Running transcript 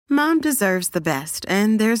Mom deserves the best,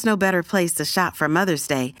 and there's no better place to shop for Mother's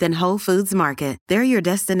Day than Whole Foods Market. They're your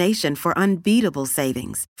destination for unbeatable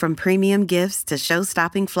savings, from premium gifts to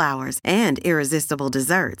show-stopping flowers and irresistible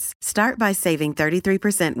desserts. Start by saving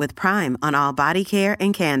 33% with Prime on all body care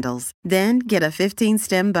and candles. Then get a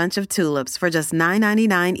 15-stem bunch of tulips for just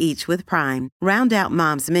 $9.99 each with Prime. Round out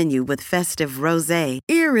Mom's menu with festive rosé,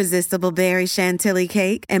 irresistible berry chantilly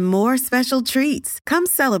cake, and more special treats. Come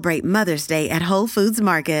celebrate Mother's Day at Whole Foods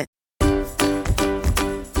Market.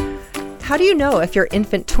 How do you know if your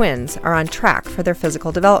infant twins are on track for their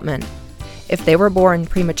physical development? If they were born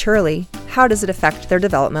prematurely, how does it affect their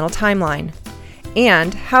developmental timeline?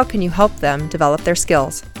 And how can you help them develop their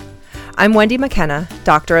skills? I'm Wendy McKenna,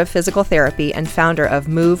 Doctor of Physical Therapy and founder of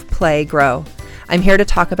Move, Play, Grow. I'm here to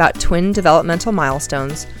talk about twin developmental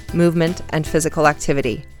milestones, movement, and physical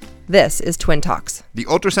activity. This is Twin Talks. The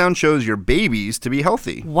ultrasound shows your babies to be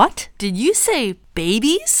healthy. What? Did you say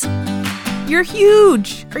babies? You're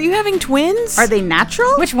huge. Are you having twins? Are they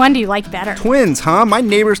natural? Which one do you like better? Twins, huh? My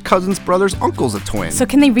neighbor's cousin's brother's uncle's a twin. So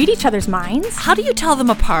can they read each other's minds? How do you tell them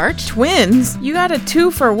apart? Twins? You got a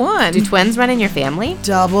 2-for-1. Do twins run in your family?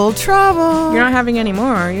 Double trouble. You're not having any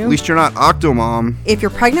more, are you? At least you're not Octomom. If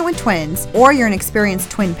you're pregnant with twins, or you're an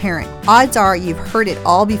experienced twin parent, odds are you've heard it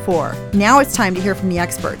all before. Now it's time to hear from the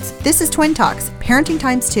experts. This is Twin Talks, Parenting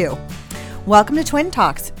Times 2. Welcome to Twin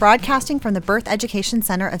Talks, broadcasting from the Birth Education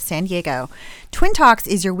Center of San Diego. Twin Talks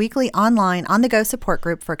is your weekly online on-the-go support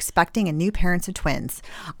group for expecting and new parents of twins.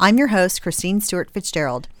 I'm your host, Christine Stewart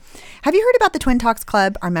Fitzgerald. Have you heard about the Twin Talks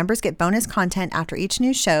Club? Our members get bonus content after each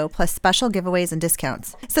new show, plus special giveaways and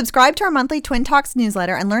discounts. Subscribe to our monthly Twin Talks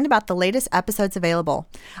newsletter and learn about the latest episodes available.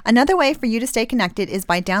 Another way for you to stay connected is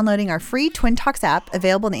by downloading our free Twin Talks app,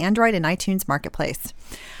 available in the Android and iTunes marketplace.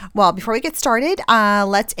 Well, before we get started,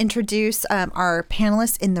 let's introduce our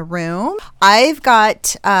panelists in the room. I've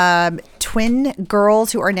got twin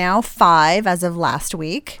girls who are now 5 as of last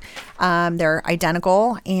week. They're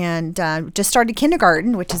identical and just started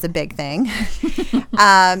kindergarten, which is a big thing.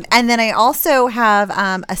 And then I also have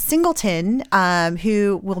a singleton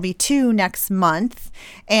who will be 2 next month.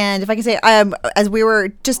 And if I can say, as we were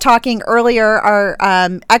just talking earlier, our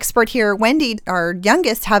expert here, Wendy, our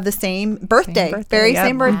youngest, have the same birthday.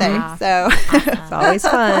 Same birthday. So it's always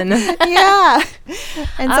fun. Yeah.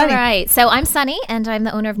 And All Sunny. right. So I'm Sunny, and I'm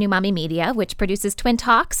the owner of New Mommy Media, which produces Twin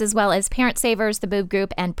Talks, as well as Parent Savers, The Boob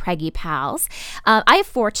Group, and Preggy Pals. I have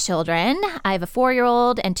 4 children. I have a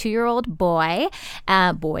 4-year-old and 2-year-old boy.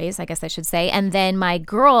 Boys, I guess I should say. And then my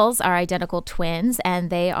girls are identical twins, and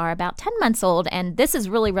they are about 10 months old. And this is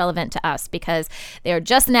really relevant to us because they're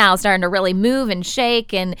just now starting to really move and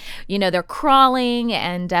shake, and, you know, they're crawling,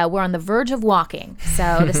 and we're on the verge of walking.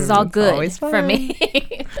 So this is all good for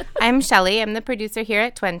me. I'm Shelly. I'm the producer here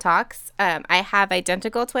at Twin Talks. I have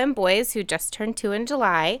identical twin boys who just turned 2 in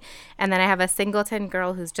July, and then I have a singleton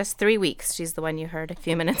girl who's just 3 weeks. She's the one you heard a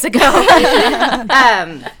few minutes ago.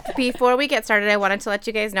 Before we get started, I wanted to let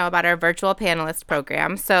you guys know about our virtual panelist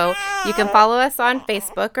program. So you can follow us on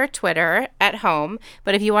Facebook or Twitter at home,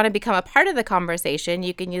 but if you want to become a part of the conversation,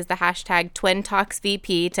 you can use the hashtag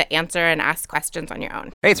TwinTalksVP to answer and ask questions on your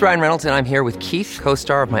own. Hey, it's Ryan Reynolds, and I'm here with Keith,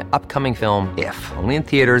 co-star of my upcoming film, If, only in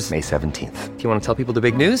theaters May 17th. Do you want to tell people the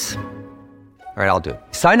big news? All right, I'll do it.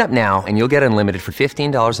 Sign up now and you'll get unlimited for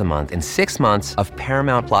 $15 a month and 6 months of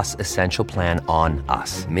Paramount Plus Essential Plan on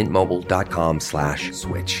us.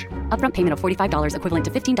 MintMobile.com/switch. Upfront payment of $45 equivalent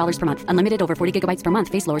to $15 per month. Unlimited over 40 gigabytes per month.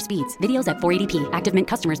 Face lower speeds. Videos at 480p. Active Mint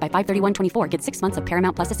customers by 531.24 get 6 months of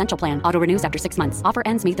Paramount Plus Essential Plan. Auto renews after 6 months. Offer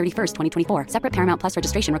ends May 31st, 2024. Separate Paramount Plus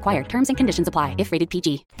registration required. Terms and conditions apply if rated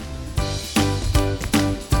PG.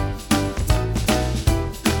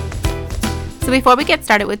 So before we get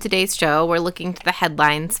started with today's show, we're looking to the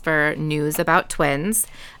headlines for news about twins.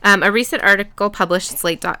 A recent article published at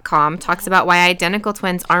Slate.com talks about why identical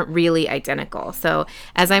twins aren't really identical. So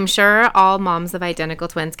as I'm sure all moms of identical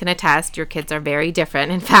twins can attest, your kids are very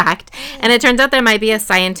different, in fact. And it turns out there might be a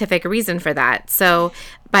scientific reason for that. So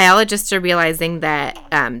biologists are realizing that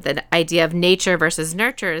the idea of nature versus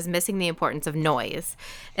nurture is missing the importance of noise.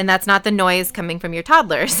 And that's not the noise coming from your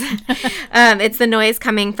toddlers. It's the noise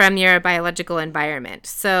coming from your biological environment.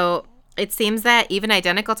 So it seems that even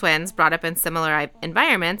identical twins brought up in similar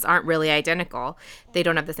environments aren't really identical. They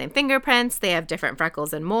don't have the same fingerprints. They have different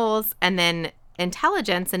freckles and moles. And then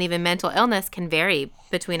intelligence and even mental illness can vary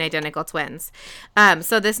between identical twins.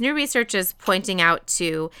 So this new research is pointing out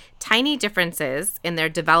to tiny differences in their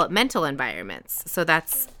developmental environments. So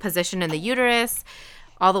that's position in the uterus,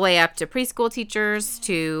 all the way up to preschool teachers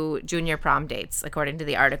to junior prom dates, according to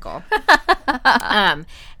the article.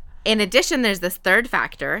 In addition, there's this third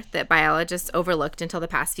factor that biologists overlooked until the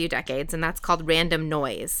past few decades, and that's called random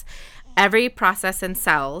noise. Every process in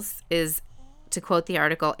cells is, to quote the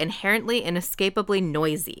article, inherently and inescapably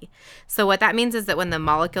noisy. So what that means is that when the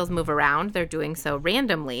molecules move around, they're doing so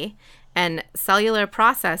randomly, and cellular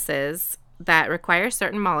processes that require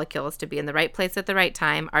certain molecules to be in the right place at the right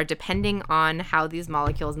time are depending on how these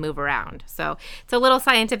molecules move around. So it's a little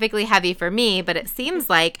scientifically heavy for me, but it seems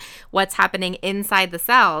like what's happening inside the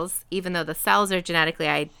cells, even though the cells are genetically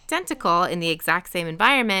identical in the exact same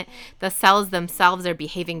environment, the cells themselves are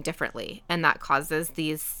behaving differently, and that causes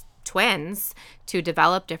these twins to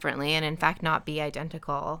develop differently and in fact not be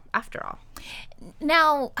identical after all.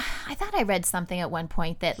 Now, I thought I read something at one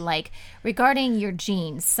point that, like, regarding your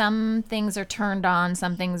genes, some things are turned on,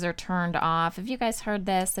 some things are turned off. Have you guys heard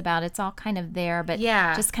this about it's all kind of there, but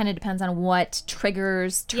just kind of depends on what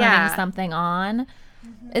triggers turning something on?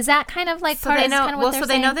 Is that kind of like part of what they're saying?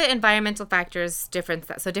 They know that environmental factors different.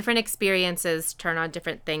 So different experiences turn on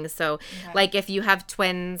different things. So like if you have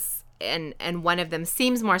twins and one of them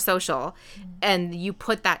seems more social, and you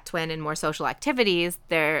put that twin in more social activities,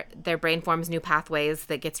 their brain forms new pathways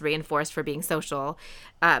that gets reinforced for being social,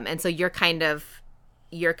 and so you're kind of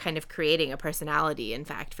creating a personality, in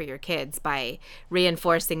fact, for your kids by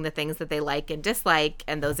reinforcing the things that they like and dislike,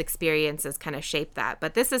 and those experiences kind of shape that.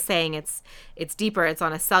 But this is saying it's deeper. It's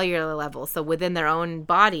on a cellular level. So within their own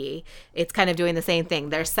body, it's kind of doing the same thing.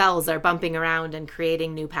 Their cells are bumping around and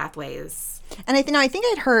creating new pathways. And I think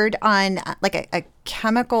I'd heard on like a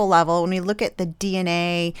chemical level, when we look at the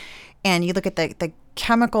DNA and you look at the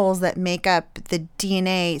chemicals that make up the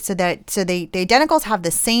DNA, so the identicals have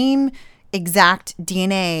the same exact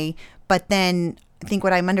DNA, but then I think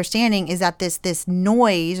what I'm understanding is that this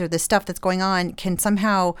noise or the stuff that's going on can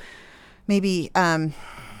somehow maybe I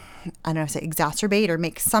don't know, say exacerbate or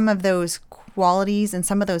make some of those qualities and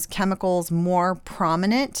some of those chemicals more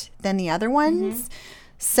prominent than the other ones.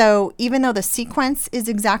 So even though the sequence is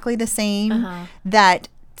exactly the same, that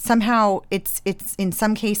somehow it's in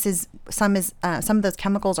some cases some of those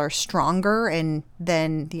chemicals are stronger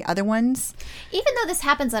than the other ones. Even though this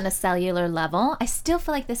happens on a cellular level, I still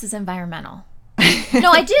feel like this is environmental.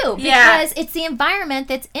 No, I do, because it's the environment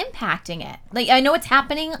that's impacting it. Like, I know it's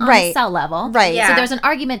happening on a cell level, right? So there's an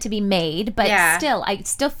argument to be made, but still, I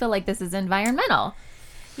still feel like this is environmental.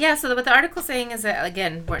 Yeah, so what the article's saying is that,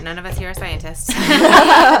 again, none of us here are scientists,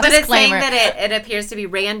 but it's saying that it appears to be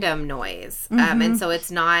random noise. And so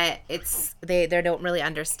they don't really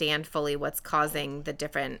understand fully what's causing the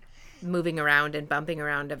different moving around and bumping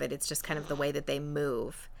around of it. It's just kind of the way that they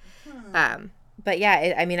move. But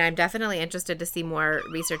yeah, I'm definitely interested to see more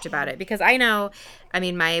research about it, because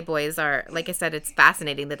my boys are, like I said, it's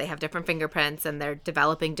fascinating that they have different fingerprints and they're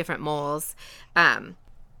developing different moles.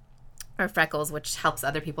 Or freckles, which helps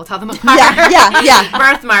other people tell them apart. Yeah.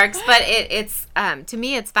 Birthmarks. But it's to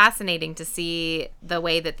me, it's fascinating to see the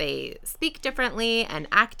way that they speak differently and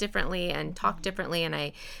act differently and talk differently.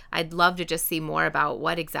 And I'd love to just see more about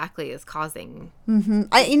what exactly is causing.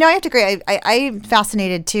 I have to agree. I'm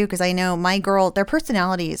fascinated too, because I know my girl, their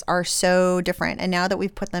personalities are so different. And now that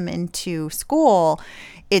we've put them into school,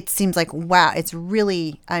 it seems like, wow, it's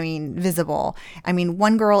really, visible.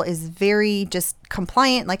 One girl is very just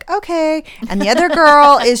compliant, like, okay. And the other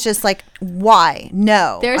girl is just like, why?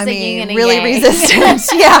 No. There's a yin and a really yang.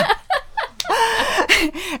 resistant. Yeah.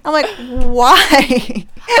 I'm like, why?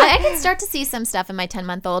 I can start to see some stuff in my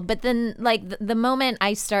 10-month-old, but then like the moment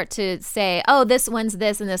I start to say, oh, this one's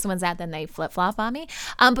this and this one's that, then they flip-flop on me.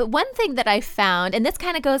 But one thing that I found, and this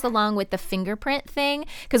kind of goes along with the fingerprint thing,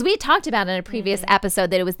 because we talked about in a previous episode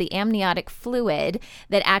that it was the amniotic fluid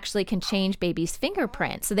that actually can change babies'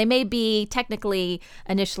 fingerprints. So they may be technically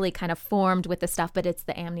initially kind of formed with the stuff, but it's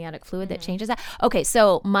the amniotic fluid that changes that. Okay,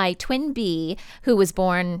 so my twin B, who was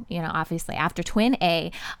born, obviously after twin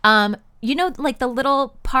A, like the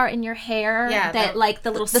little part in your hair like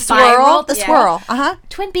the little spiral? The swirl.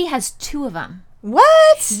 Twin B has 2 of them.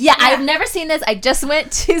 What? Yeah, I've never seen this. I just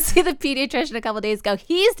went to see the pediatrician a couple days ago.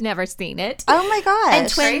 He's never seen it. Oh my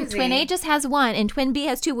gosh. And twin A just has 1, and twin B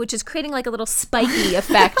has 2, which is creating like a little spiky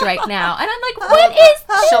effect right now. And I'm like, what is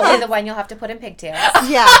this? She'll be the one you'll have to put in pigtails.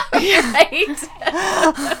 Yeah. Right?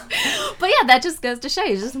 But yeah, that just goes to show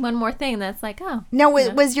you just one more thing that's like, oh. Now,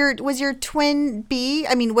 was your twin B,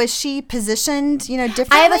 was she positioned, differently?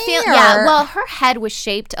 I have a feeling, well, her head was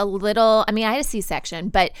shaped a little, I had a C-section,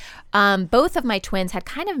 but both of my twins had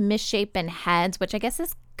kind of misshapen heads, which I guess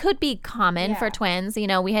is could be common for twins. You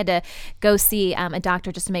know, we had to go see a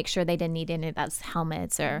doctor just to make sure they didn't need any of those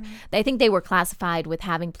helmets, or I think they were classified with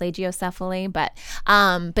having plagiocephaly, but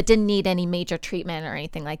didn't need any major treatment or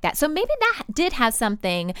anything like that. So maybe that did have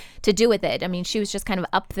something to do with it. I mean, she was just kind of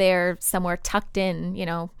up there somewhere tucked in, you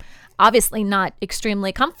know, obviously not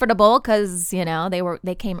extremely comfortable because, you know,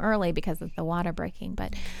 they came early because of the water breaking.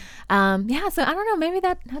 But so I don't know, maybe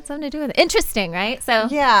that had something to do with it. Interesting, right? So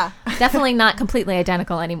yeah, definitely not completely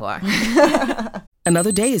identical anymore.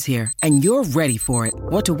 Another day is here and you're ready for it.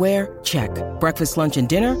 What to wear? Check. Breakfast, lunch, and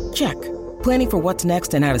dinner? Check. Planning for what's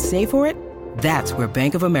next and how to save for it? That's where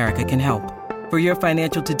Bank of America can help. For your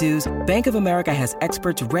financial to-dos, Bank of America has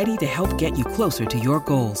experts ready to help get you closer to your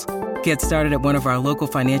goals. Get started at one of our local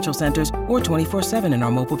financial centers or 24/7 in our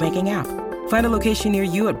mobile banking app. Find a location near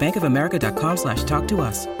you at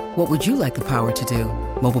bankofamerica.com/talktous. What would you like the power to do?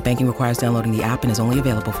 Mobile banking requires downloading the app and is only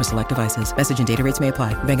available for select devices. Message and data rates may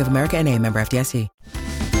apply. Bank of America N.A., member FDIC.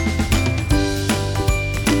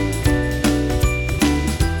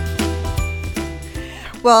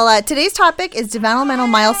 Well, today's topic is developmental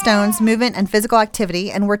milestones, movement, and physical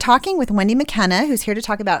activity. And we're talking with Wendy McKenna, who's here to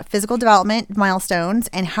talk about physical development milestones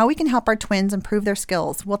and how we can help our twins improve their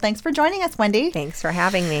skills. Well, thanks for joining us, Wendy. Thanks for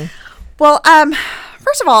having me. Well,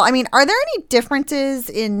 first of all, I mean, are there any differences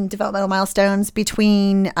in developmental milestones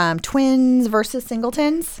between twins versus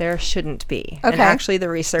singletons? There shouldn't be. Okay. And actually, the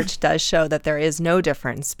research does show that there is no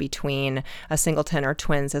difference between a singleton or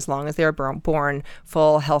twins as long as they're born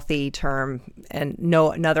full, healthy term and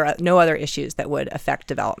no other issues that would affect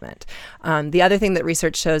development. The other thing that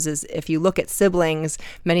research shows is if you look at siblings,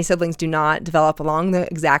 many siblings do not develop along the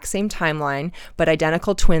exact same timeline, but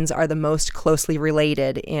identical twins are the most closely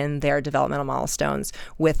related in their developmental milestones,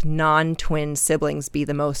 with non-twin siblings being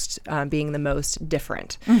the most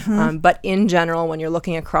different. Mm-hmm. But in general, when you're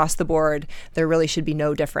looking across the board, there really should be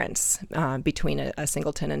no difference between a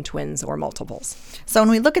singleton and twins or multiples. So when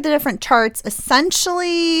we look at the different charts,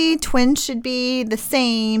 essentially twins should be the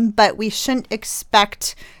same, but we shouldn't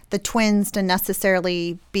expect the twins to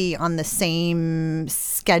necessarily be on the same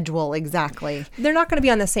schedule exactly. They're not going to be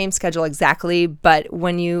on the same schedule exactly, but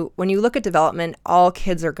when you look at development, all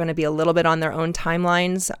kids are going to be a little bit on their own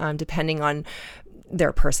timelines, depending on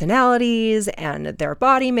their personalities and their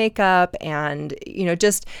body makeup and, you know,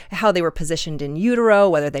 just how they were positioned in utero,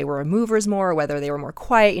 whether they were movers more, or whether they were more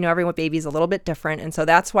quiet. You know, every baby is a little bit different. And so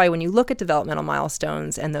that's why when you look at developmental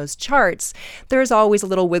milestones and those charts, there's always a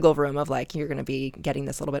little wiggle room of like, you're going to be getting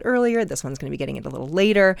this a little bit earlier. This one's going to be getting it a little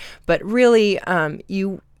later. But really,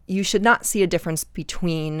 you should not see a difference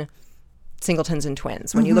between singletons and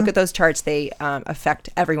twins. When you look at those charts, they affect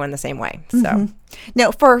everyone the same way. So, now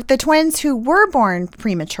for the twins who were born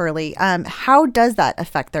prematurely, how does that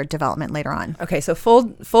affect their development later on? Okay, so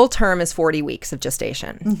full term is 40 weeks of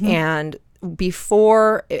gestation, and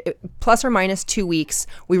before plus or minus 2 weeks,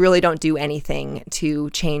 we really don't do anything to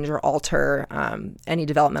change or alter any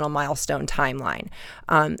developmental milestone timeline.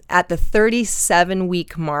 At the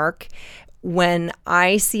 37-week mark, when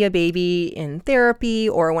I see a baby in therapy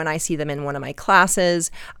or when I see them in one of my classes,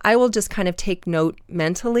 I will just kind of take note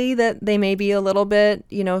mentally that they may be a little bit,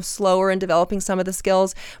 you know, slower in developing some of the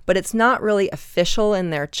skills, but it's not really official in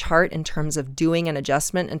their chart in terms of doing an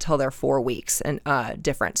adjustment until they're 4 weeks and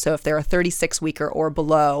different. So if they're a 36-weeker or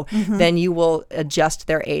below, then you will adjust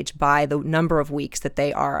their age by the number of weeks that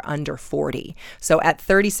they are under 40. So at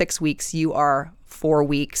 36 weeks, you are 4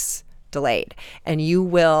 weeks delayed, and you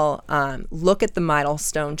will look at the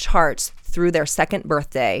milestone charts through their second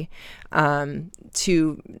birthday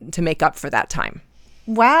to make up for that time.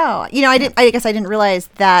 Wow. You know, I guess I didn't realize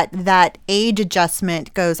that age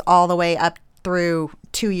adjustment goes all the way up through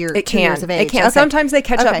 2 years of age. It can. Okay. Sometimes they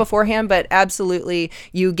catch up beforehand, but absolutely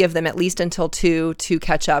you give them at least until 2 to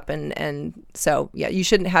catch up. And so, yeah, you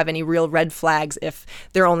shouldn't have any real red flags if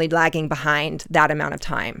they're only lagging behind that amount of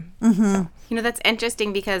time. So. You know, that's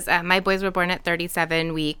interesting because my boys were born at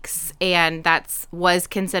 37 weeks, and was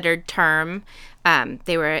considered term.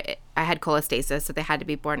 I had cholestasis, so they had to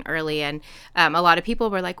be born early. And a lot of people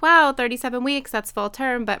were like, wow, 37 weeks, that's full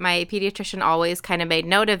term. But my pediatrician always kind of made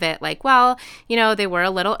note of it, like, well, you know, they were a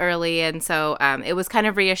little early. And so it was kind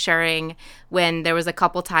of reassuring when there was a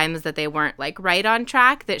couple times that they weren't like right on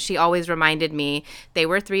track, that she always reminded me they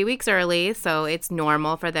were 3 weeks early. So it's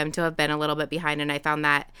normal for them to have been a little bit behind. And I found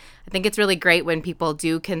that, I think it's really great when people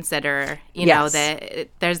do consider, you know, that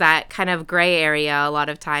there's that kind of gray area a lot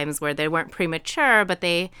of times where they weren't premature, but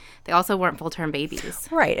they they also weren't full-term babies.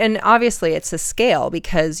 Right. And obviously it's a scale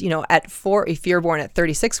because, at 4, if you're born at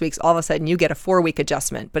 36 weeks, all of a sudden you get a 4-week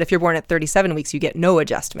adjustment. But if you're born at 37 weeks, you get no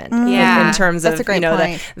adjustment in terms of,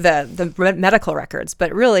 the medical records.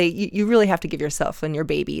 But really, you really have to give yourself and your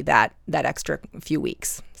baby that extra few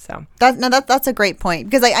weeks. So that's a great point,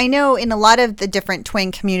 because I know in a lot of the different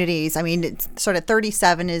twin communities, I mean, it's sort of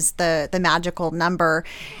 37 is the magical number.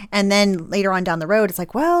 And then later on down the road, it's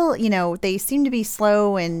like, well, they seem to be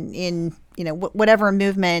slow in whatever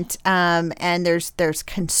movement, and there's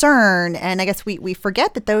concern. And I guess we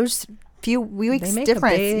forget that those few weeks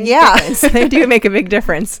difference. Difference. They do make a big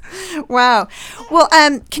difference. Wow. Well,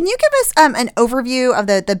 can you give us an overview of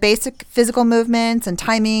the basic physical movements and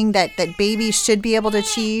timing that babies should be able to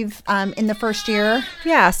achieve in the first year?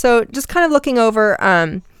 Yeah. So just kind of looking over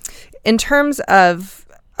in terms of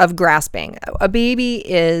grasping, a baby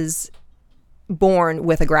is born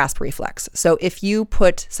with a grasp reflex. So if you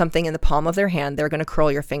put something in the palm of their hand, they're going to curl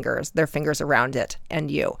their fingers around it and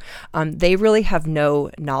you. They really have no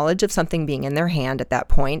knowledge of something being in their hand at that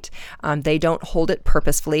point. They don't hold it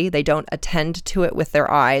purposefully. They don't attend to it with their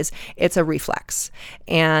eyes. It's a reflex.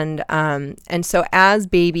 And so as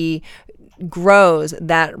baby grows,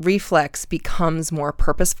 that reflex becomes more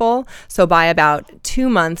purposeful. So by about 2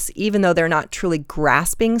 months, even though they're not truly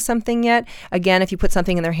grasping something yet, again, if you put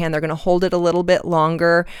something in their hand, they're going to hold it a little bit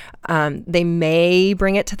longer. They may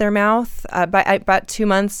bring it to their mouth by about 2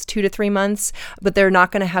 months, 2 to 3 months, but they're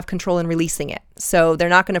not going to have control in releasing it. So they're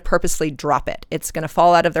not going to purposely drop it. It's going to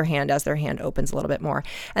fall out of their hand as their hand opens a little bit more.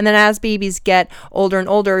 And then as babies get older and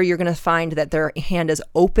older, you're going to find that their hand is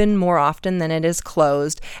open more often than it is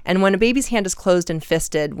closed. And when a baby's hand is closed and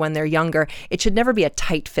fisted when they're younger, it should never be a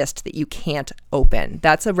tight fist that you can't open.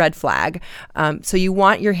 That's a red flag. So you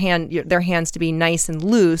want their hands to be nice and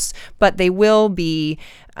loose, but they will be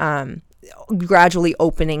gradually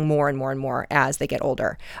opening more and more and more as they get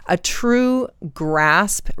older. A true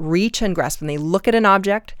reach and grasp, when they look at an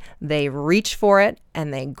object, they reach for it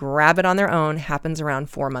and they grab it on their own, happens around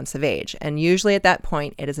 4 months of age. And usually at that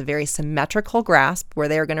point, it is a very symmetrical grasp where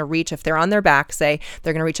they're going to reach, if they're on their back, say,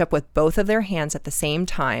 they're going to reach up with both of their hands at the same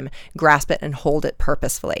time, grasp it and hold it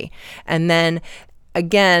purposefully. And then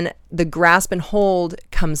again, the grasp and hold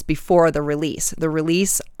comes before the release. The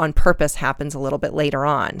release on purpose happens a little bit later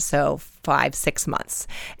on, so 5-6 months.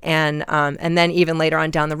 And then even later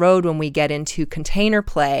on down the road when we get into container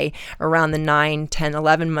play around the 9, 10,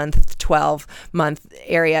 11 month, 12 month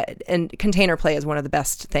area, and container play is one of the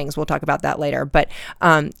best things. We'll talk about that later. But,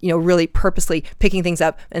 really purposely picking things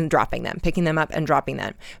up and dropping them, picking them up and dropping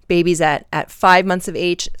them. Babies at 5 months of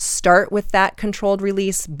age start with that controlled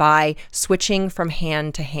release by switching from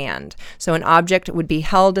hand to hand. So an object would be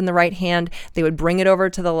held in the right hand, they would bring it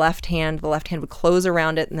over to the left hand would close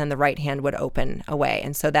around it, and then the right hand would open away.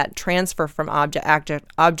 And so that transfer from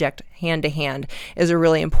object hand to hand is a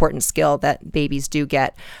really important skill that babies do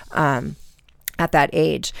get at that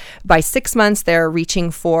age. By 6 months, they're reaching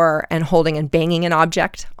for and holding and banging an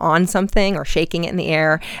object on something or shaking it in the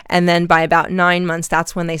air. And then by about 9 months,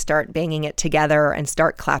 that's when they start banging it together and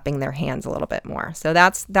start clapping their hands a little bit more. So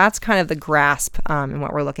that's kind of the grasp and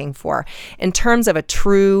what we're looking for. In terms of a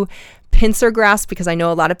true pincer grasp, because I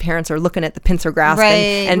know a lot of parents are looking at the pincer grasp.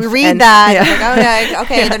 Right. And we read that. Yeah. Like,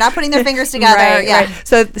 okay, they're not putting their fingers together. Right.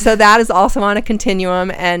 So that is also on a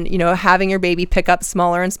continuum. And, having your baby pick up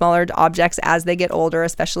smaller and smaller objects as they get older,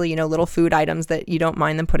 especially, little food items that you don't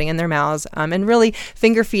mind them putting in their mouths. And really,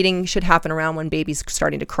 finger feeding should happen around when baby's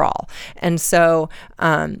starting to crawl. And so,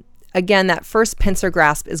 again, that first pincer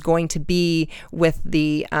grasp is going to be with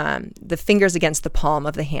the fingers against the palm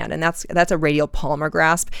of the hand, and that's a radial palmar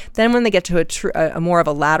grasp. Then when they get to a more of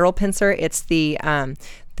a lateral pincer, it's the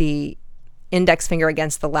index finger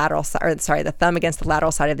against the the thumb against the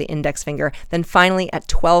lateral side of the index finger. Then finally at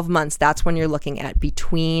 12 months, that's when you're looking at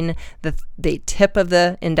between the tip of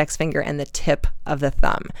the index finger and the tip of the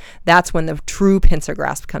thumb. That's when the true pincer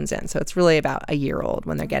grasp comes in. So it's really about a year old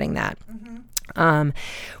when they're getting that. Mm-hmm.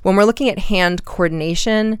 When we're looking at hand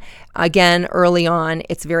coordination, again, early on,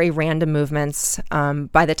 it's very random movements.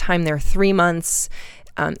 By the time they're 3 months,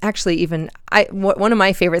 one of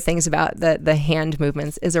my favorite things about the hand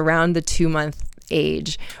movements is around the 2-month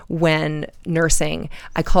age when nursing.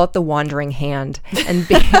 I call it the wandering hand, and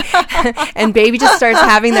and baby just starts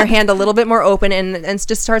having their hand a little bit more open and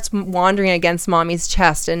just starts wandering against mommy's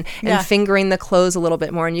chest and fingering the clothes a little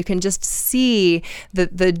bit more, and you can just see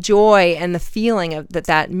the joy and the feeling of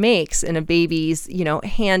that makes in a baby's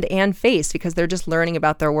hand and face, because they're just learning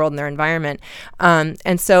about their world and their environment,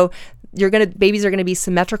 and so babies are going to be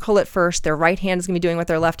symmetrical at first. Their right hand is going to be doing what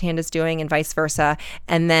their left hand is doing, and vice versa.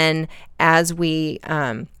 And then as we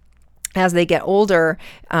as they get older,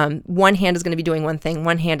 one hand is going to be doing one thing,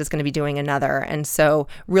 one hand is going to be doing another. And so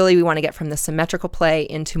really we want to get from the symmetrical play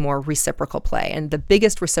into more reciprocal play. And the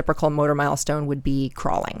biggest reciprocal motor milestone would be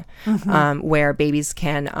crawling, where babies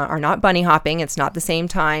are not bunny hopping. It's not the same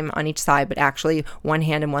time on each side, but actually one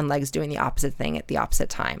hand and one leg is doing the opposite thing at the opposite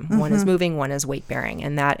time. One is moving, one is weight bearing.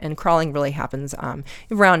 And crawling really happens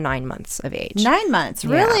around 9 months of age. 9 months,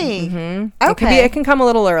 really? Okay. It can come a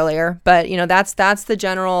little earlier, but that's the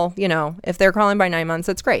general, if they're crawling by 9 months,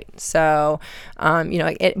 that's great. So,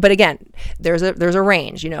 but again, there's a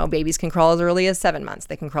range. Babies can crawl as early as 7 months.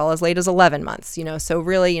 They can crawl as late as 11 months. So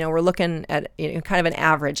really, we're looking at kind of an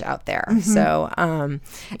average out there. So, and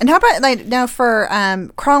how about now for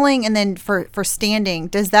crawling and then for standing?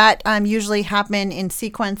 Does that usually happen in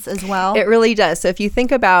sequence as well? It really does. So if you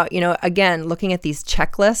think about, again, looking at these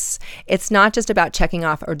checklists, it's not just about checking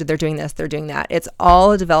off, or they're doing this, they're doing that. It's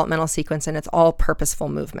all a developmental sequence, and it's all purposeful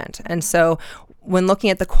movement. And so when looking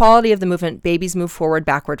at the quality of the movement, babies move forward,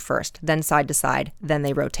 backward first, then side to side, then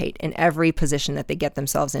they rotate in every position that they get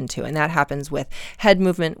themselves into. And that happens with head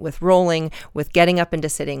movement, with rolling, with getting up into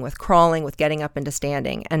sitting, with crawling, with getting up into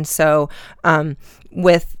standing. And so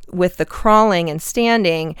with the crawling and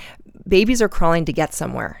standing, babies are crawling to get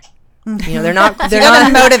somewhere. They're not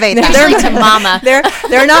motivate them. Especially to mama.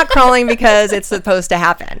 They're not crawling because it's supposed to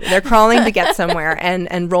happen. They're crawling to get somewhere,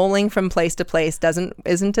 and rolling from place to place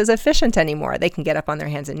isn't as efficient anymore. They can get up on their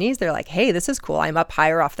hands and knees. They're like, hey, this is cool. I'm up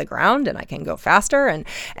higher off the ground and I can go faster.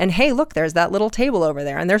 And hey, look, there's that little table over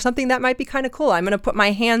there. And there's something that might be kind of cool. I'm going to put my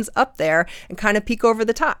hands up there and kind of peek over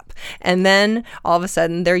the top. And then all of a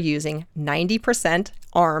sudden they're using 90%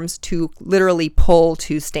 arms to literally pull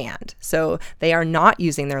to stand. So they are not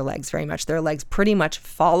using their legs very much. Their legs pretty much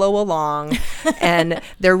follow along, and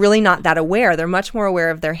they're really not that aware. They're much more aware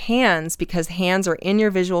of their hands, because hands are in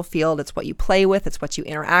your visual field. It's what you play with. It's what you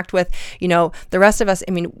interact with. The rest of us,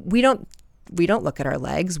 we don't look at our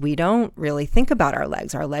legs. We don't really think about our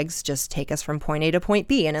legs. Our legs just take us from point A to point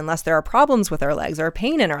B. And unless there are problems with our legs or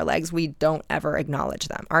pain in our legs, we don't ever acknowledge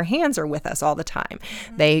them. Our hands are with us all the time.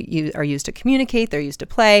 They are used to communicate. They're used to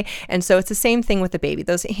play. And so it's the same thing with the baby.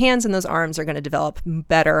 Those hands and those arms are going to develop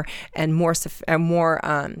better and more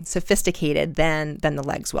sophisticated than the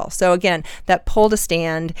legs will. So again, that pull to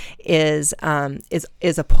stand is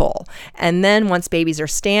a pull. And then once babies are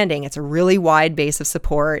standing, it's a really wide base of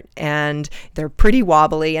support, and they're pretty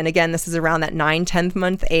wobbly. And again, this is around that 9-10th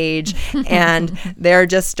month age, and they're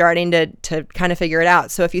just starting to kind of figure it out.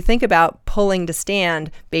 So if you think about pulling to stand,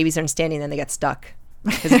 babies aren't standing, then they get stuck.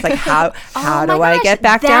 Because it's like, how do I get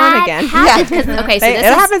back down again? Okay, so it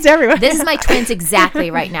happens to everyone. This is my twins exactly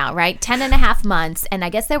right now, right? 10 and a half months. And I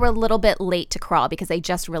guess they were a little bit late to crawl because they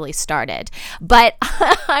just really started. But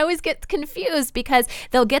I always get confused because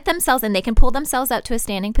they'll get themselves, and they can pull themselves out to a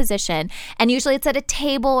standing position. And usually it's at a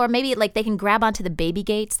table, or maybe like they can grab onto the baby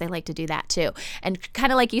gates. They like to do that too. And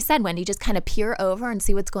kind of like you said, Wendy, just kind of peer over and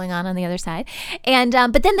see what's going on the other side. And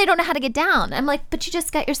but then they don't know how to get down. I'm like, but you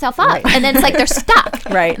just got yourself up. Right. And then it's like they're stuck.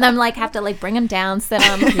 Right. And I'm like, have to like bring them down, sit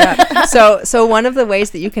them. Yeah. So one of the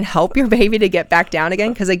ways that you can help your baby to get back down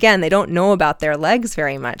again, because again, they don't know about their legs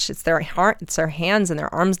very much. It's their hands and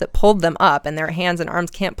their arms that pulled them up, and their hands and arms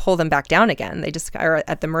can't pull them back down again. They just are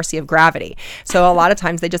at the mercy of gravity. So a lot of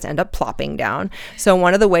times they just end up plopping down. So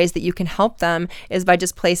one of the ways that you can help them is by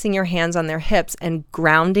just placing your hands on their hips and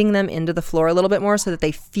grounding them into the floor a little bit more, so that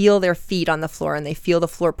they feel their feet on the floor and they feel the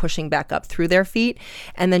floor pushing back up through their feet.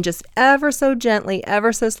 And then just ever so gently,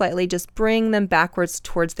 ever so slightly, just bring them backwards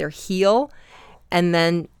towards their heel, and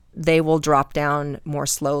then they will drop down more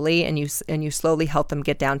slowly, and you slowly help them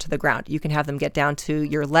get down to the ground. You can have them get down to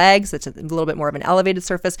your legs. It's a little bit more of an elevated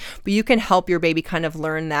surface, but you can help your baby kind of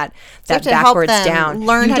learn that backwards down.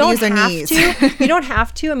 Learn how to use their knees. You don't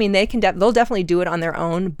have to. I mean, they'll definitely do it on their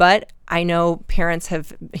own, but I know parents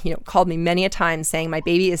have, called me many a time saying my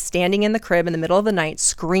baby is standing in the crib in the middle of the night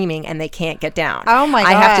screaming and they can't get down. Oh my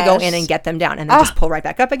gosh. I have to go in and get them down, and they just pull right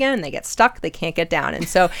back up again, and they get stuck. They can't get down. And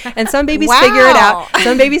some babies figure it out.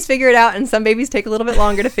 Some babies figure it out, and some babies take a little bit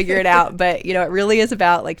longer to figure it out. But, it really is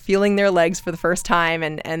about like feeling their legs for the first time,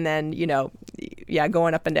 and then,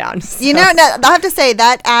 going up and down. So. I have to say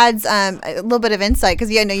that adds a little bit of insight,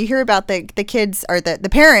 because you hear about the kids or the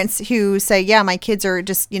parents who say, yeah, my kids are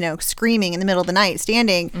just, screaming in the middle of the night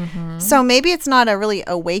standing. Mm-hmm. So maybe it's not a really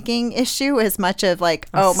a waking issue as much of like,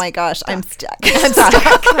 oh my gosh, I'm stuck.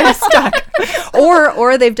 I'm stuck.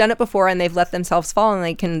 Or they've done it before and they've let themselves fall and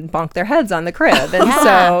they can bonk their heads on the crib. And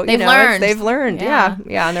so they've learned. Yeah.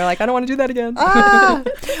 And they're like, I don't want to do that again.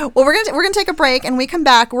 Well, we're gonna take a break, and we come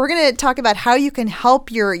back. We're gonna talk about how you can help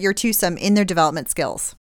your twosome in their development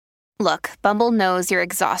skills. Look, Bumble knows you're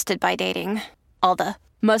exhausted by dating. All the,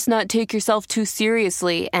 must not take yourself too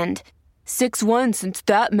seriously, and 6'1" since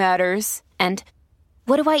that matters. And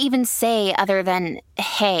what do I even say other than,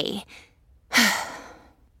 hey?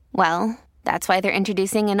 Well, that's why they're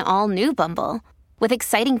introducing an all-new Bumble, with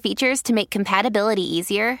exciting features to make compatibility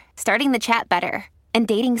easier, starting the chat better, and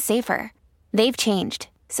dating safer. They've changed,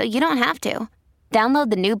 so you don't have to. Download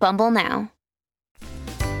the new Bumble now.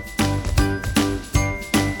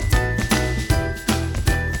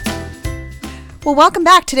 Well, welcome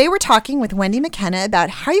back. Today we're talking with Wendy McKenna about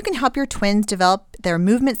how you can help your twins develop their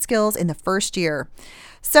movement skills in the first year.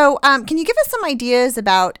 So can you give us some ideas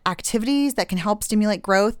about activities that can help stimulate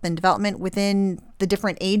growth and development within the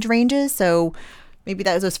different age ranges? So maybe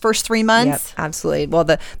that was those first 3 months? Yep, absolutely. Well,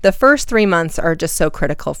 the first 3 months are just so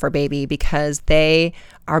critical for baby because they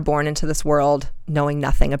are born into this world knowing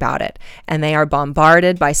nothing about it. And they are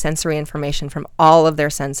bombarded by sensory information from all of their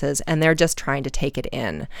senses, and they're just trying to take it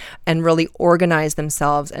in and really organize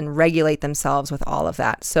themselves and regulate themselves with all of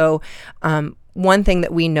that. So one thing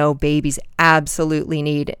that we know babies absolutely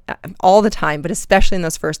need all the time, but especially in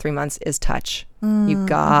those first 3 months, is touch. You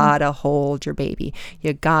gotta hold your baby.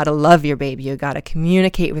 You gotta love your baby. You gotta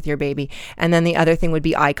communicate with your baby. And then the other thing would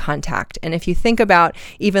be eye contact. And if you think about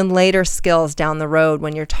even later skills down the road,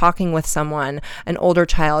 when you're talking with someone, an older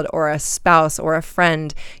child or a spouse or a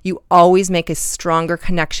friend, you always make a stronger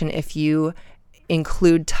connection if you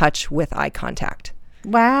include touch with eye contact.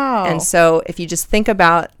 Wow. And so if you just think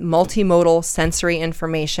about multimodal sensory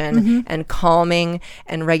information and calming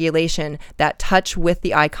and regulation, that touch with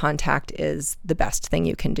the eye contact is the best thing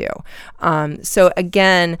you can do. So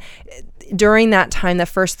again, during that time, the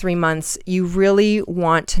first 3 months, you really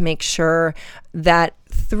want to make sure that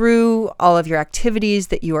through all of your activities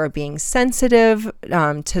that you are being sensitive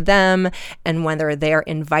to them, and when they're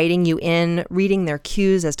inviting you in, reading their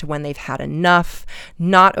cues as to when they've had enough,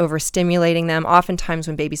 not overstimulating them. Oftentimes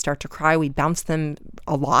when babies start to cry, we bounce them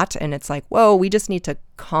a lot, and it's like, whoa, we just need to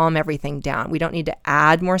calm everything down. We don't need to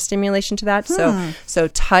add more stimulation to that. So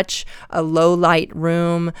touch, a low light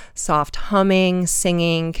room, soft humming,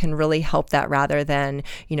 singing can really help that, rather than,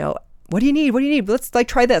 what do you need? What do you need? Let's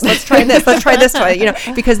try this. Let's try this. Let's try this toy.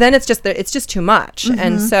 Because then it's just too much.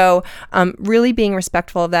 And so really being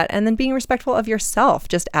respectful of that, and then being respectful of yourself,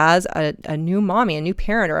 just as a new mommy, a new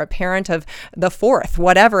parent, or a parent of the fourth,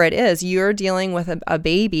 whatever it is, you're dealing with a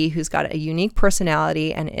baby who's got a unique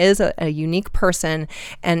personality and is a unique person.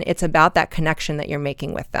 And it's about that connection that you're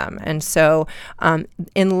making with them. And so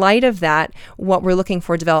in light of that, what we're looking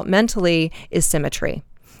for developmentally is symmetry.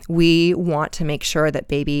 We want to make sure that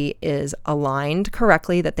baby is aligned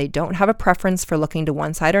correctly, that they don't have a preference for looking to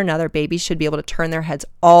one side or another. Babies should be able to turn their heads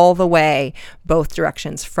all the way, both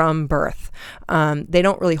directions from birth. They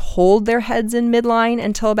don't really hold their heads in midline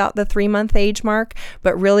until about the 3-month age mark.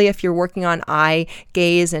 But really, if you're working on eye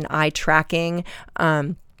gaze and eye tracking,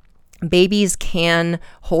 babies can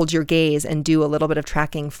hold your gaze and do a little bit of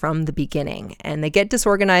tracking from the beginning, and they get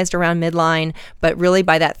disorganized around midline, but really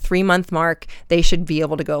by that 3-month mark, they should be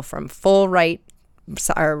able to go from full right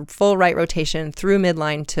rotation through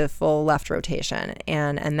midline to full left rotation,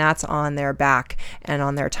 and that's on their back and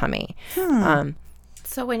on their tummy.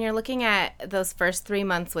 So when you're looking at those first 3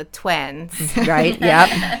 months with twins, right?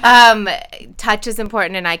 Yep. Touch is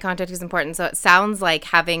important and eye contact is important. So it sounds like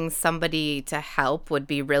having somebody to help would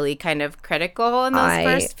be really kind of critical in those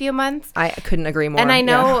first few months. I couldn't agree more. And I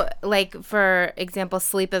know, like, for example,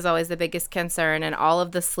 sleep is always the biggest concern, and all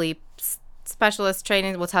of the sleep specialist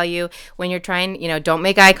training will tell you when you're trying, don't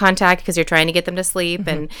make eye contact because you're trying to get them to sleep,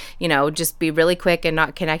 and, just be really quick and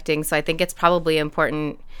not connecting. So I think it's probably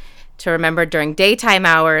important to remember during daytime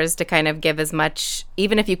hours to kind of give as much,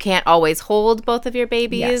 even if you can't always hold both of your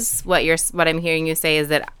babies. Yes. What I'm hearing you say is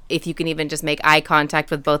that if you can even just make eye contact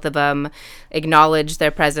with both of them, acknowledge their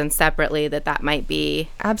presence separately, that might be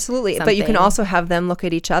absolutely something. But you can also have them look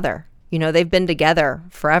at each other. They've been together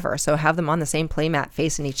forever, so have them on the same playmat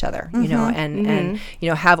facing each other, and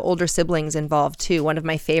have older siblings involved too. One of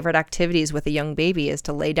my favorite activities with a young baby is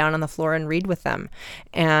to lay down on the floor and read with them.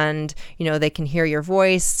 And, they can hear your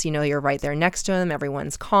voice, you're right there next to them,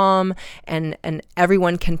 everyone's calm, and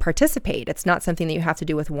everyone can participate. It's not something that you have to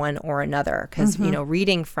do with one or another, because,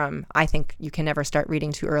 reading I think you can never start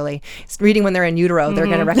reading too early. It's reading when they're in utero, they're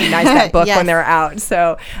going to recognize that book when they're out.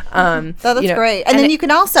 So, that's great. And then you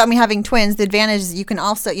can also, having having twins, the advantage is you can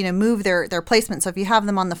also, move their placement. So if you have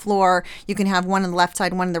them on the floor, you can have one on the left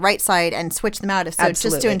side, one on the right side, and switch them out. So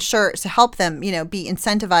Absolutely. just to help them, be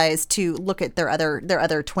incentivized to look at their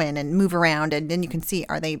other twin and move around, and then you can see,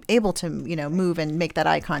 are they able to, move and make that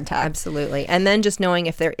eye contact? Absolutely. And then just knowing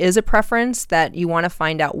if there is a preference, that you want to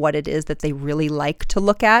find out what it is that they really like to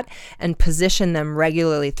look at and position them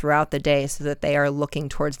regularly throughout the day so that they are looking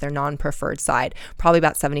towards their non-preferred side. Probably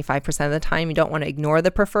about 75% of the time. You don't want to ignore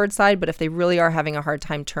the preferred side, but if they really are having a hard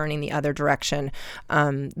time turning the other direction,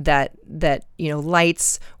 that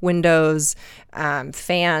lights, windows,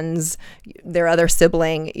 fans, their other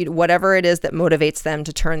sibling, whatever it is that motivates them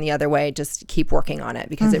to turn the other way, just keep working on it,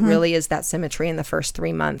 because it really is that symmetry in the first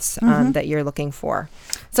 3 months that you're looking for.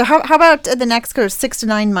 So how about the next 6 to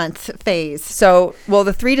 9 month phase? So, well,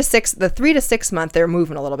 the 3 to 6 month, they're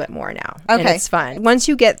moving a little bit more now. Okay. And it's fun. Once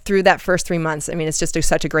you get through that first 3 months, I mean, it's just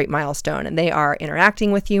such a great milestone, and they are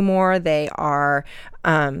interacting with you more. They are,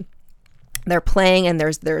 they're playing, and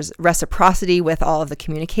there's reciprocity with all of the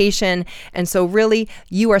communication. And so really,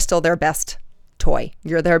 you are still their best toy.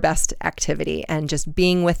 You're their best activity, and just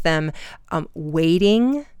being with them,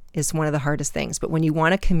 waiting is one of the hardest things. But when you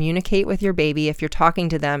want to communicate with your baby, if you're talking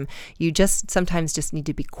to them, you sometimes just need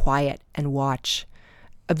to be quiet and watch.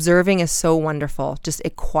 Observing is so wonderful. Just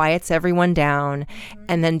it quiets everyone down,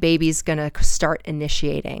 and then baby's going to start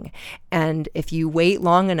initiating. And if you wait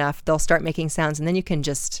long enough, they'll start making sounds, and then you can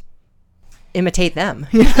just imitate them.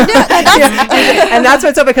 And that's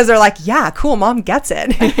what's up, because they're like, yeah, cool, mom gets it.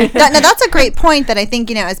 Now that's a great point that I think,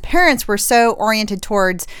 as parents, we're so oriented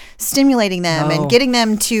towards stimulating them and getting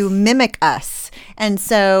them to mimic us. And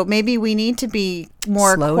so maybe we need to be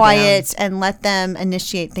more quiet and let them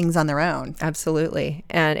initiate things on their own. Absolutely.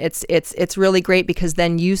 And it's really great, because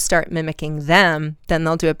then you start mimicking them, then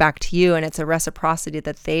they'll do it back to you, and it's a reciprocity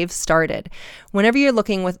that they've started. Whenever you're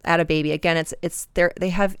looking at a baby, again, they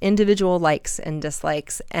have individual likes and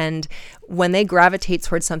dislikes, and when they gravitate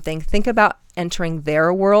towards something, think about entering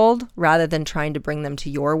their world rather than trying to bring them to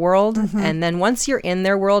your world. And then once you're in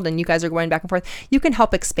their world and you guys are going back and forth, you can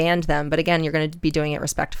help expand them. But again, you're going to be doing it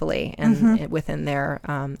respectfully and within their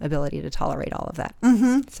ability to tolerate all of that.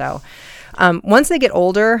 So once they get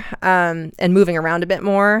older and moving around a bit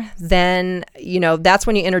more, then, that's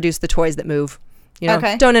when you introduce the toys that move.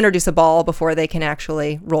 Don't introduce a ball before they can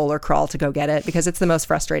actually roll or crawl to go get it, because it's the most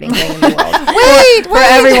frustrating thing in the world. for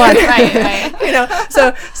everyone. Right.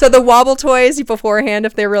 So the wobble toys beforehand,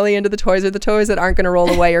 if they're really into the toys, or the toys that aren't going to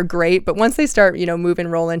roll away, are great. But once they start, moving,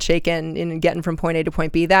 rolling, shaking, and getting from point A to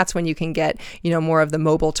point B, that's when you can get, more of the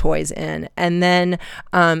mobile toys in. And then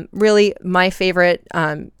really my favorite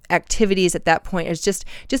activities at that point is just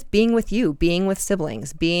being with you, being with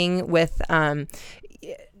siblings, being with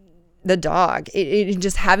the dog,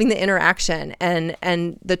 just having the interaction,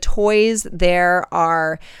 and the toys there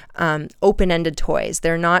are open-ended toys.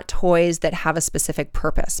 They're not toys that have a specific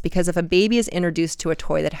purpose, because if a baby is introduced to a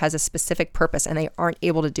toy that has a specific purpose and they aren't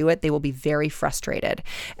able to do it, they will be very frustrated.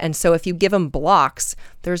 And so if you give them blocks,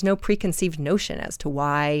 there's no preconceived notion as to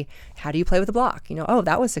how do you play with a block? Oh,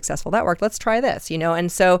 that was successful, that worked, let's try this,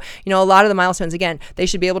 and so, a lot of the milestones, again, they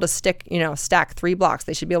should be able to stack 3 blocks.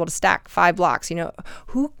 They should be able to stack 5 blocks.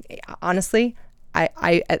 Honestly,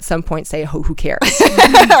 I at some point say, who cares?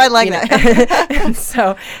 I like that. And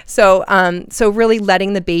so really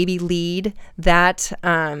letting the baby lead that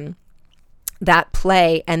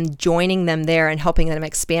play and joining them there and helping them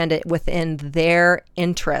expand it within their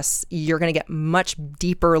interests, you're going to get much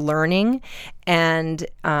deeper learning and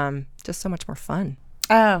just so much more fun.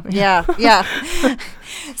 Oh, yeah.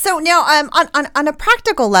 So now on a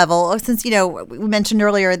practical level, since, we mentioned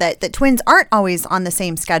earlier that twins aren't always on the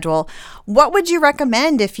same schedule, what would you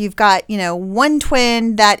recommend if you've got, one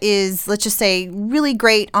twin that is, let's just say, really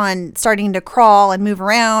great on starting to crawl and move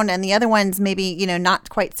around, and the other one's maybe, not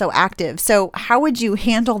quite so active? So how would you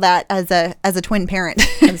handle that as a twin parent?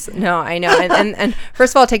 No, I know. And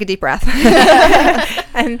first of all, take a deep breath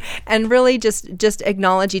and really just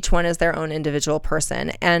acknowledge each one as their own individual person.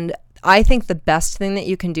 And I think the best thing that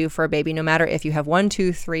you can do for a baby, no matter if you have 1,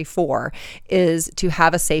 2, 3, 4, is to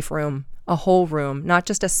have a safe room, a whole room, not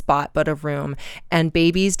just a spot, but a room. And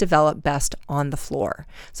babies develop best on the floor.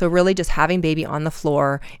 So really just having baby on the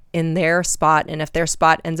floor in their spot. And if their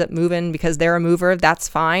spot ends up moving because they're a mover, that's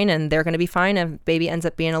fine. And they're going to be fine. If baby ends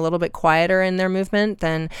up being a little bit quieter in their movement,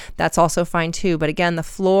 then that's also fine too. But again, the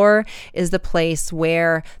floor is the place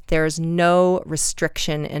where there's no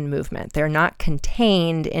restriction in movement. They're not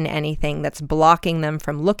contained in anything that's blocking them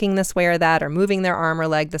from looking this way or that, or moving their arm or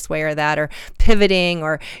leg this way or that, or pivoting,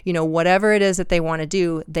 or, whatever it is that they want to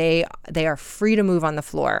do, they are free to move on the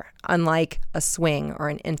floor. unlike a swing or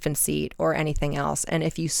an infant seat or anything else. And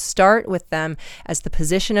if you start with them as the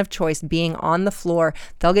position of choice being on the floor,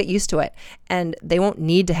 they'll get used to it. And they won't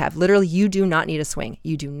need to have, literally, you do not need a swing.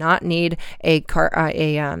 You do not need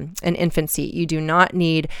an infant seat. You do not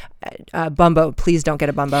need a Bumbo. Please don't get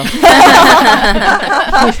a Bumbo.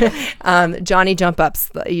 Johnny jump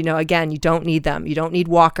ups, again, you don't need them. You don't need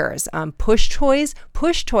walkers. Push toys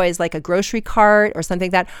like a grocery cart or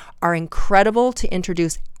something like that are incredible to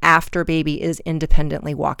introduce after baby is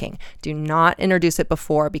independently walking. Do not introduce it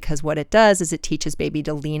before, because what it does is it teaches baby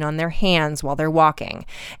to lean on their hands while they're walking.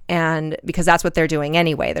 And because that's what they're doing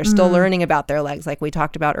anyway. They're still learning about their legs like we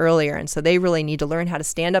talked about earlier. And so they really need to learn how to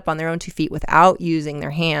stand up on their own 2 feet without using their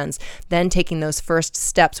hands, then taking those first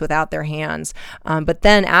steps without their hands. But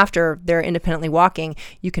then after they're independently walking,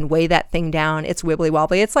 you can weigh that thing down. It's wibbly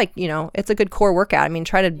wobbly. It's like, it's a good core workout. I mean,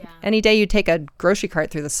 any day you take a grocery cart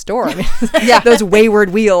through the store, I mean, those wayward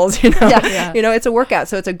wheels, it's a workout.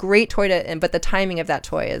 So it's a great toy but the timing of that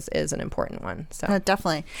toy is an important one. So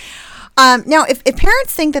definitely. Now, if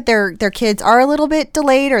parents think that their kids are a little bit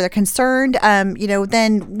delayed or they're concerned,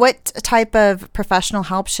 then what type of professional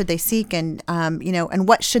help should they seek, and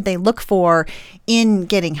what should they look for in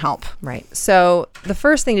getting help? Right. So the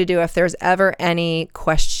first thing to do, if there's ever any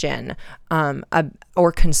question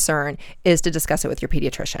or concern, is to discuss it with your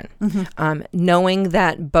pediatrician. Knowing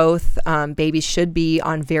that both babies should be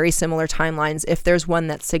on very similar timelines. If there's one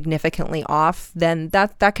that's significantly off, then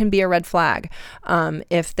that can be a red flag.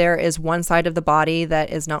 If there is one side of the body that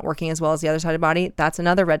is not working as well as the other side of the body, that's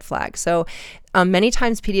another red flag. So many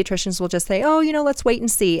times pediatricians will just say, let's wait and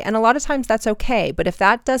see. And a lot of times that's okay. But if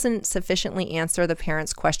that doesn't sufficiently answer the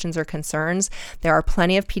parents' questions or concerns, there are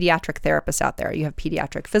plenty of pediatric therapists out there. You have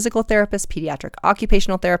pediatric physical therapists, pediatric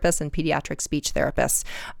occupational therapists, and pediatric speech therapists.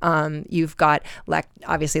 You've got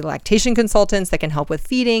obviously lactation consultants that can help with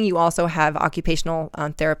feeding. You also have occupational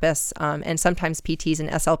therapists and sometimes PTs and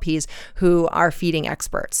SLPs who are feeding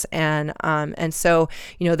experts. And so,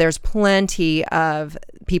 there's plenty of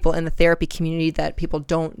people in the therapy community that people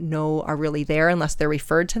don't know are really there unless they're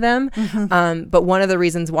referred to them. But one of the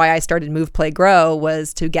reasons why I started Move, Play, Grow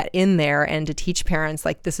was to get in there and to teach parents,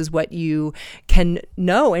 like, this is what you can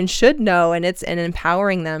know and should know. And it's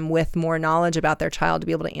empowering them with more knowledge about their child to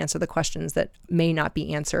be able to answer the questions that may not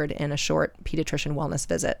be answered in a short pediatrician wellness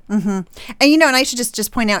visit. And, and I should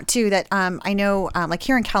just point out too that I know like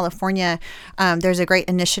here in California, there's a great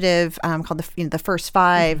initiative called the First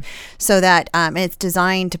Five, so that it's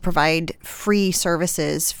designed to provide free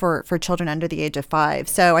services for children under the age of 5.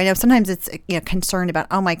 So I know sometimes it's concerned about,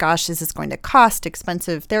 oh my gosh, is this going to cost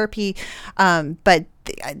expensive therapy? But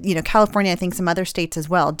California, I think some other states as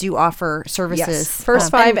well, do offer services. Yes.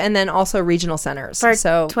 First Five, and then also regional centers.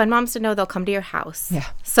 For twin moms to know, they'll come to your house. Yeah.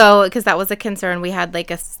 So, because that was a concern. We had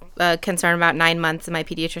like a concern about 9 months, and my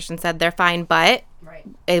pediatrician said they're fine, but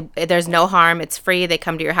there's no harm. It's free. They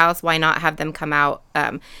come to your house. Why not have them come out?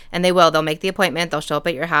 And they will. They'll make the appointment. They'll show up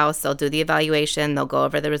at your house. They'll do the evaluation. They'll go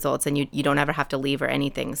over the results, and you don't ever have to leave or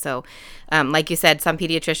anything. So, like you said, some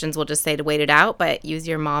pediatricians will just say to wait it out, but use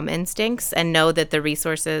your mom instincts and know that the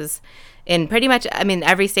resources in pretty much,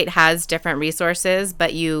 every state has different resources,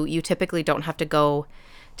 but you typically don't have to go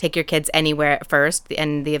take your kids anywhere at first,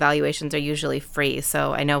 and the evaluations are usually free.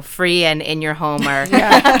 So I know free and in your home are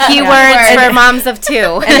keywords for moms of 2.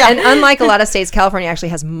 And unlike a lot of states, California actually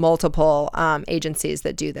has multiple agencies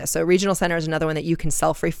that do this. So Regional Center is another one that you can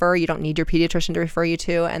self-refer. You don't need your pediatrician to refer you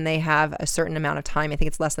to, and they have a certain amount of time. I think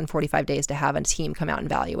it's less than 45 days to have a team come out and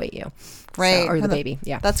evaluate you. Right. Or the baby.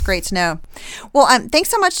 Yeah. That's great to know. Well, thanks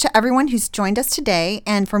so much to everyone who's joined us today.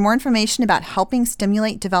 And for more information about helping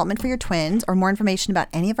stimulate development for your twins, or more information about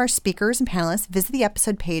any of our speakers and panelists, visit the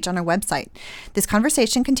episode page on our website. This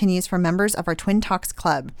conversation continues for members of our Twin Talks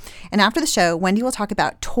Club. And after the show, Wendy will talk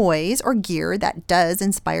about toys or gear that does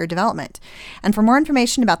inspire development. And for more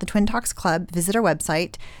information about the Twin Talks Club, visit our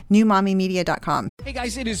website, newmommymedia.com. Hey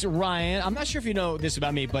guys, it is Ryan. I'm not sure if you know this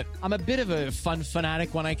about me, but I'm a bit of a fun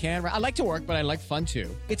fanatic when I can. I like to work, but I like fun too.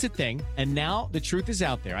 It's a thing. And now the truth is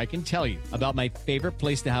out there. I can tell you about my favorite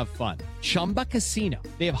place to have fun. Chumba Casino.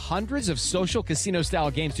 They have hundreds of social casino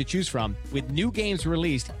style games to choose from, with new games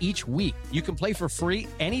released each week. You can play for free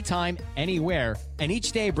anytime, anywhere, and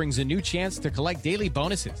each day brings a new chance to collect daily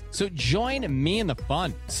bonuses. So join me in the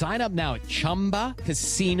fun. Sign up now at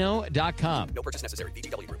ChumbaCasino.com. No purchase necessary.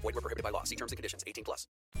 VGW Group. Void where prohibited by law. See terms and conditions. 18+.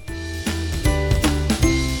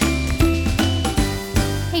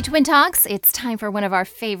 Hey, Twin Talks, it's time for one of our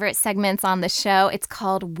favorite segments on the show. It's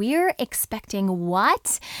called We're Expecting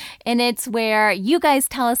What? And it's where you guys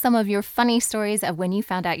tell us some of your funny stories of when you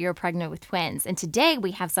found out you were pregnant with twins. And today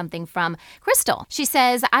we have something from Crystal. She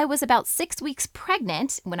says, I was about 6 weeks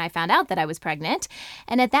pregnant when I found out that I was pregnant.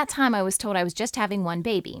 And at that time, I was told I was just having one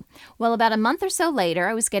baby. Well, about a month or so later,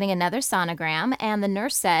 I was getting another sonogram, and the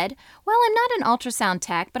nurse said, well, I'm not an ultrasound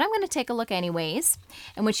tech, but I'm going to take a look anyways.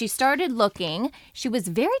 And when she started looking, she was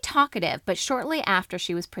very talkative, but shortly after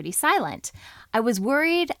she was pretty silent. I was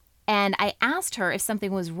worried and I asked her if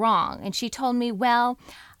something was wrong, and she told me, well,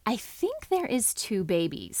 I think there is 2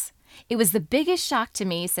 babies. It was the biggest shock to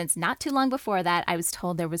me since not too long before that, I was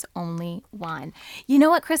told there was only one. You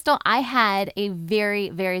know what, Crystal? I had a very,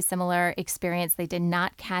 very similar experience. They did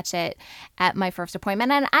not catch it at my first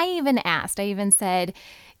appointment. And I even asked, I even said,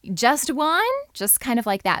 just one? Just kind of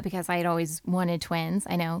like that, because I had always wanted twins.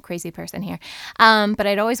 I know, crazy person here. But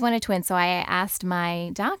I'd always wanted twins. So I asked my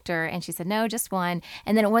doctor and she said, no, just one.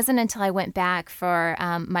 And then it wasn't until I went back for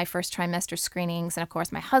my first trimester screenings. And of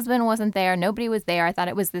course, my husband wasn't there. Nobody was there. I thought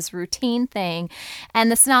it was this routine thing.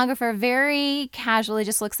 And the sonographer very casually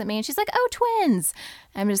just looks at me and she's like, oh, twins.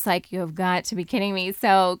 I'm just like, you have got to be kidding me.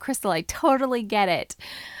 So Crystal, I totally get it.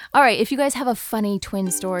 All right, if you guys have a funny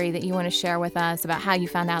twin story that you want to share with us about how you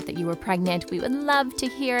found out that you were pregnant, we would love to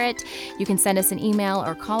hear it. You can send us an email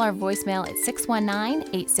or call our voicemail at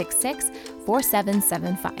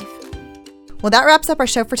 619-866-4775. Well, that wraps up our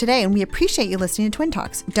show for today, and we appreciate you listening to Twin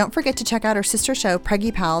Talks. Don't forget to check out our sister show,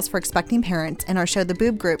 Preggy Pals, for expecting parents, and our show, The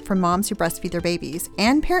Boob Group, for moms who breastfeed their babies,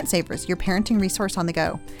 and Parent Savers, your parenting resource on the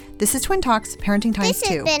go. This is Twin Talks, Parenting Times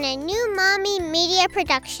 2. This has been a New Mommy Media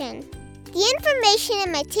production. The information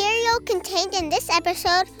and material contained in this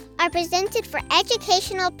episode are presented for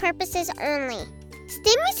educational purposes only.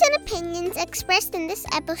 Statements and opinions expressed in this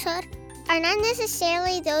episode are not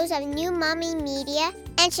necessarily those of New Mommy Media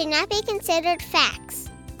and should not be considered facts.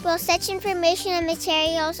 While such information and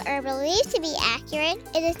materials are believed to be accurate,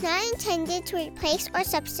 it is not intended to replace or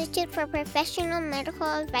substitute for professional medical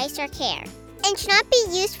advice or care, and should not be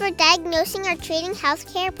used for diagnosing or treating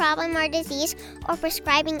healthcare problem or disease or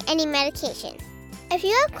prescribing any medication. If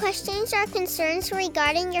you have questions or concerns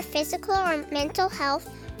regarding your physical or mental health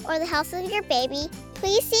or the health of your baby,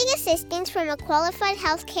 please seek assistance from a qualified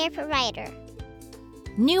healthcare provider.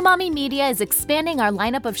 New Mommy Media is expanding our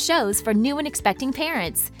lineup of shows for new and expecting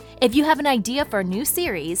parents. If you have an idea for a new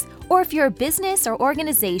series, or if you're a business or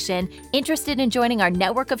organization interested in joining our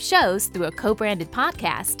network of shows through a co-branded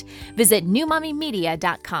podcast, visit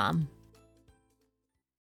newmommymedia.com.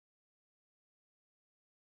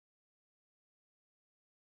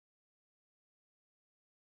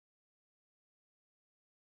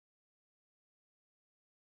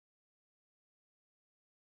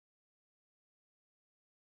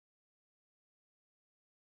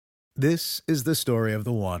 This is the story of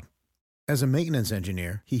the one. As a maintenance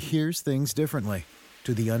engineer, he hears things differently.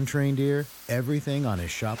 To the untrained ear, everything on his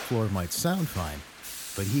shop floor might sound fine,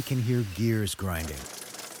 but he can hear gears grinding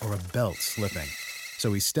or a belt slipping.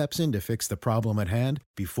 So he steps in to fix the problem at hand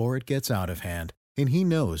before it gets out of hand. And he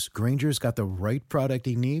knows Grainger's got the right product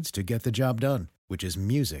he needs to get the job done, which is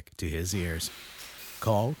music to his ears.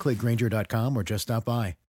 Call, click Grainger.com, or just stop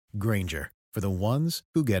by. Grainger, for the ones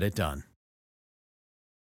who get it done.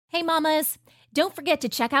 Hey mamas, don't forget to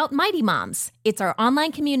check out Mighty Moms. It's our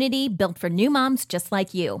online community built for new moms just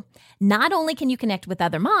like you. Not only can you connect with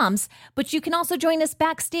other moms, but you can also join us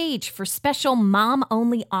backstage for special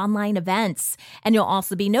mom-only online events. And you'll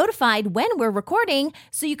also be notified when we're recording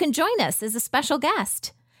so you can join us as a special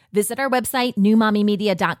guest. Visit our website,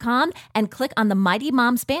 newmommymedia.com, and click on the Mighty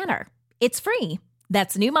Moms banner. It's free.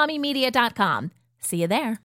 That's newmommymedia.com. See you there.